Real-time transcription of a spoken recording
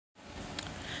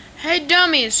Hey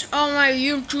dummies, all my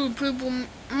YouTube people,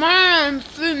 my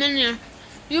name's Minion.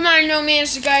 You might know me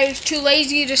as the guy who's too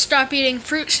lazy to stop eating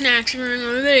fruit snacks during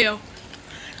a video.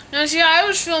 Now see, I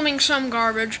was filming some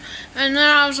garbage, and then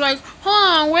I was like, hold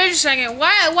on, wait a second,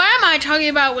 why am I talking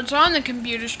about what's on the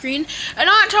computer screen, and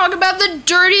not talk about the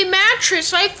dirty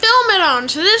mattress I film it on?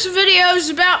 So this video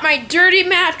is about my dirty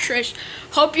mattress.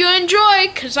 Hope you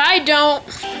enjoy, 'cause I don't.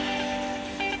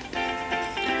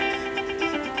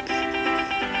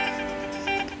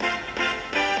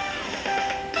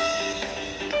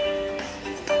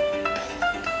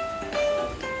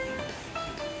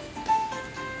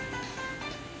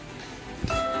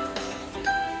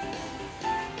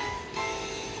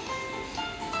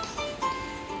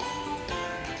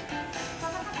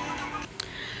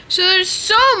 So there's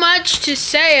so much to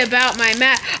say about my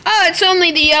mat. Oh, it's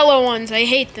only the yellow ones. I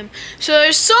hate them. So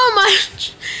there's so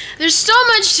much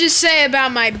to say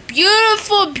about my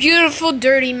beautiful, beautiful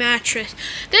dirty mattress.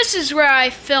 This is where I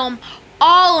film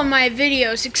all of my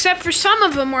videos, except for some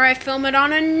of them where I film it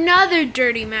on another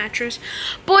dirty mattress.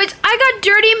 Boys, I got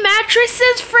dirty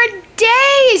mattresses for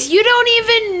days. You don't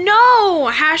even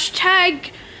know.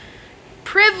 Hashtag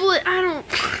privilege. I don't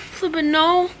flippin'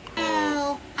 know.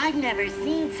 I've never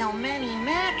seen so many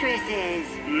mattresses.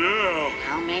 Yeah.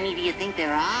 How many do you think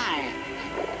there are?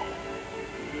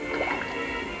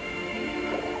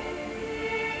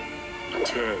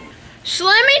 10. So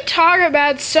let me talk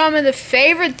about some of the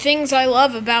favorite things I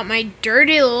love about my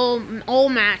dirty little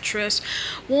old mattress.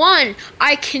 One,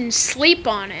 I can sleep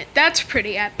on it. That's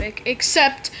pretty epic.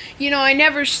 Except, you know, I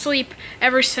never sleep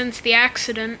ever since the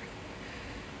accident.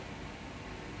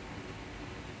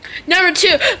 Number 2,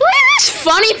 look at this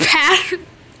funny pattern.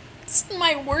 This is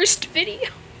my worst video.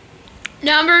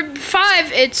 Number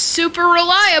 5, it's super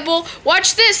reliable.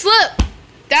 Watch this, look.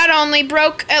 That only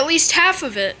broke at least half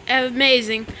of it.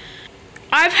 Amazing.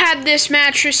 I've had this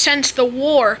mattress since the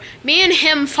war. Me and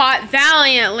him fought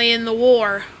valiantly in the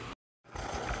war.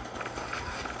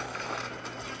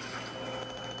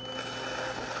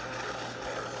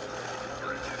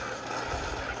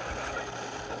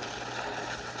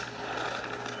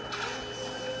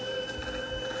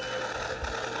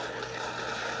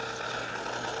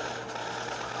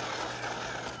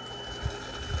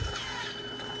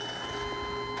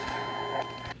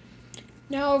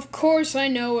 Now, of course, I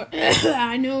know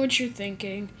I know what you're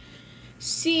thinking.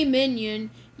 See, Minion,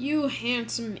 you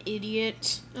handsome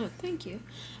idiot. Oh, thank you.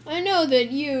 I know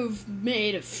that you've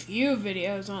made a few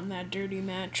videos on that dirty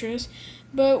mattress,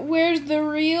 but where's the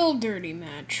real dirty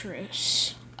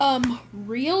mattress?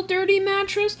 Real dirty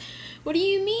mattress? What do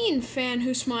you mean, fan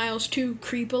who smiles too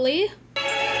creepily?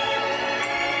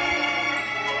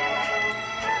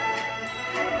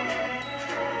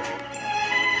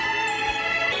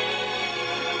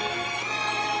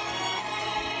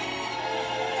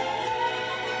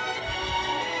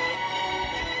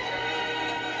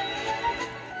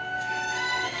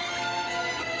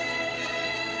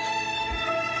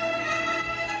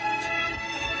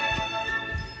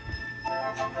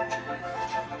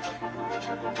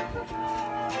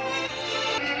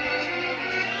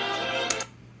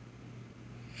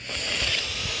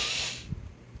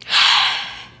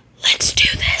 Let's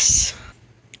do this.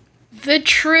 The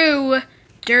true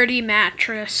dirty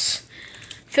mattress,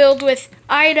 filled with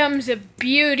items of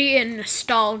beauty and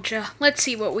nostalgia. Let's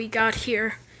see what we got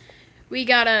here. We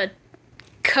got a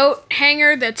coat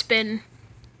hanger that's been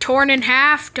torn in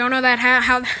half. Don't know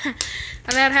how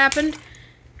that happened.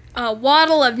 A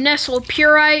bottle of Nestle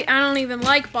Purite. I don't even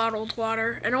like bottled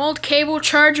water. An old cable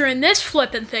charger and this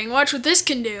flippin' thing. Watch what this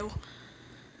can do.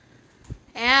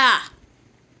 Yeah.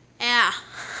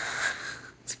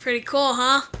 It's pretty cool,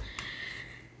 huh?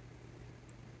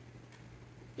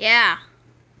 Yeah.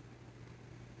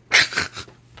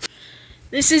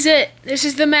 This is it. This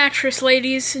is the mattress,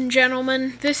 ladies and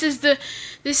gentlemen. This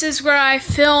is where I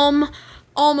film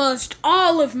almost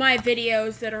all of my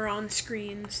videos that are on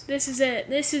screens. This is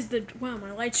it. Wow,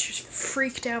 my lights just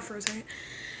freaked out for a second.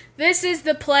 This is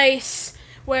the place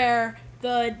where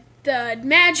the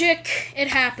magic, it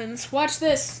happens. Watch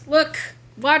this. Look.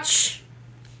 Watch.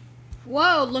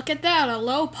 Whoa, look at that. A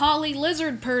low poly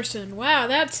lizard person. Wow,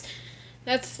 that's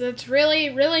really,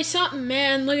 really something,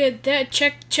 man. Look at that.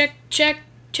 Check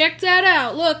that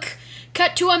out. Look.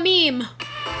 Cut to a meme.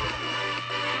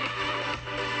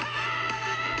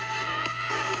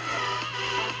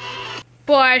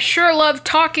 Boy, I sure love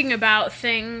talking about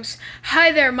things.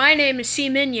 Hi there, my name is C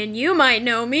Minion. You might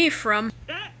know me from...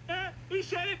 He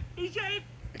said it!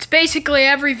 It's basically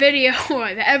every video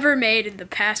I've ever made in the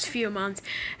past few months,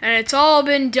 and it's all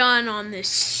been done on this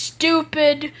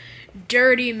stupid,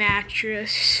 dirty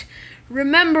mattress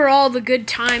Remember all the good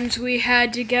times we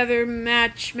had together,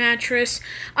 mattress.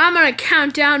 I'm gonna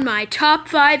count down my top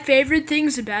 5 favorite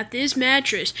things about this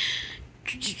mattress.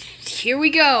 Here we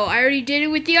go. I already did it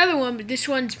with the other one, but this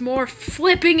one's more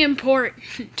flipping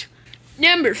important.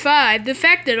 Number 5, the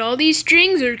fact that all these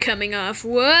strings are coming off.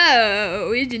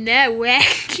 Whoa, isn't that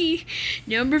wacky?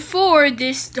 Number 4,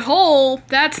 this hole.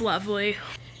 That's lovely.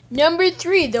 Number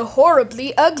 3, the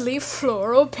horribly ugly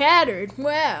floral pattern.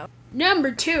 Wow.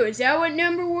 Number 2, is that what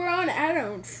number we're on? I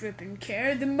don't flippin'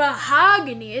 care. The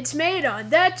mahogany it's made on.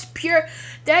 That's pure.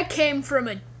 That came from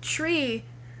a tree.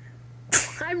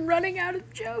 I'm running out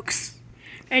of jokes.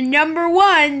 And number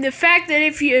 1, the fact that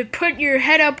if you put your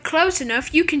head up close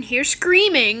enough, you can hear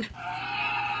screaming.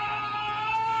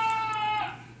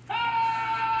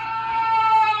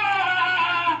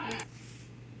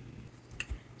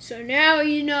 So now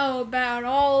you know about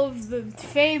all of the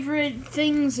favorite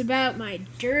things about my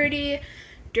dirty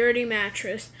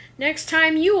mattress. Next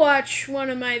time you watch one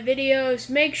of my videos,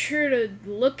 make sure to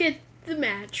look at the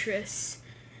mattress.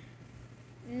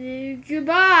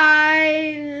 Goodbye.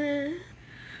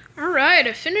 Alright,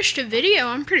 I finished a video.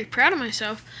 I'm pretty proud of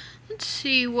myself. Let's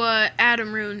see what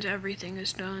Adam Ruins Everything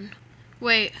has done.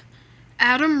 Wait,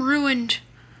 Adam ruined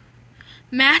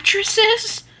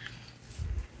mattresses?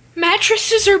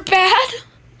 Mattresses are bad?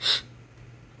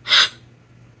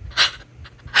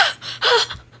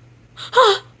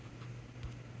 I'm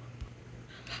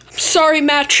sorry,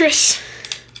 mattress.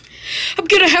 I'm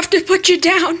gonna have to put you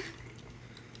down.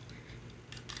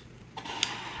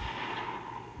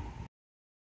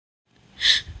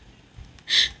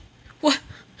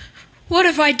 What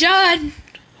have I done?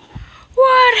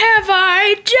 What have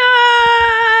I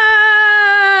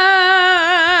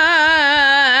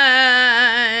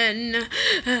done?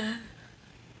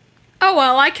 Oh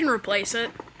well, I can replace it.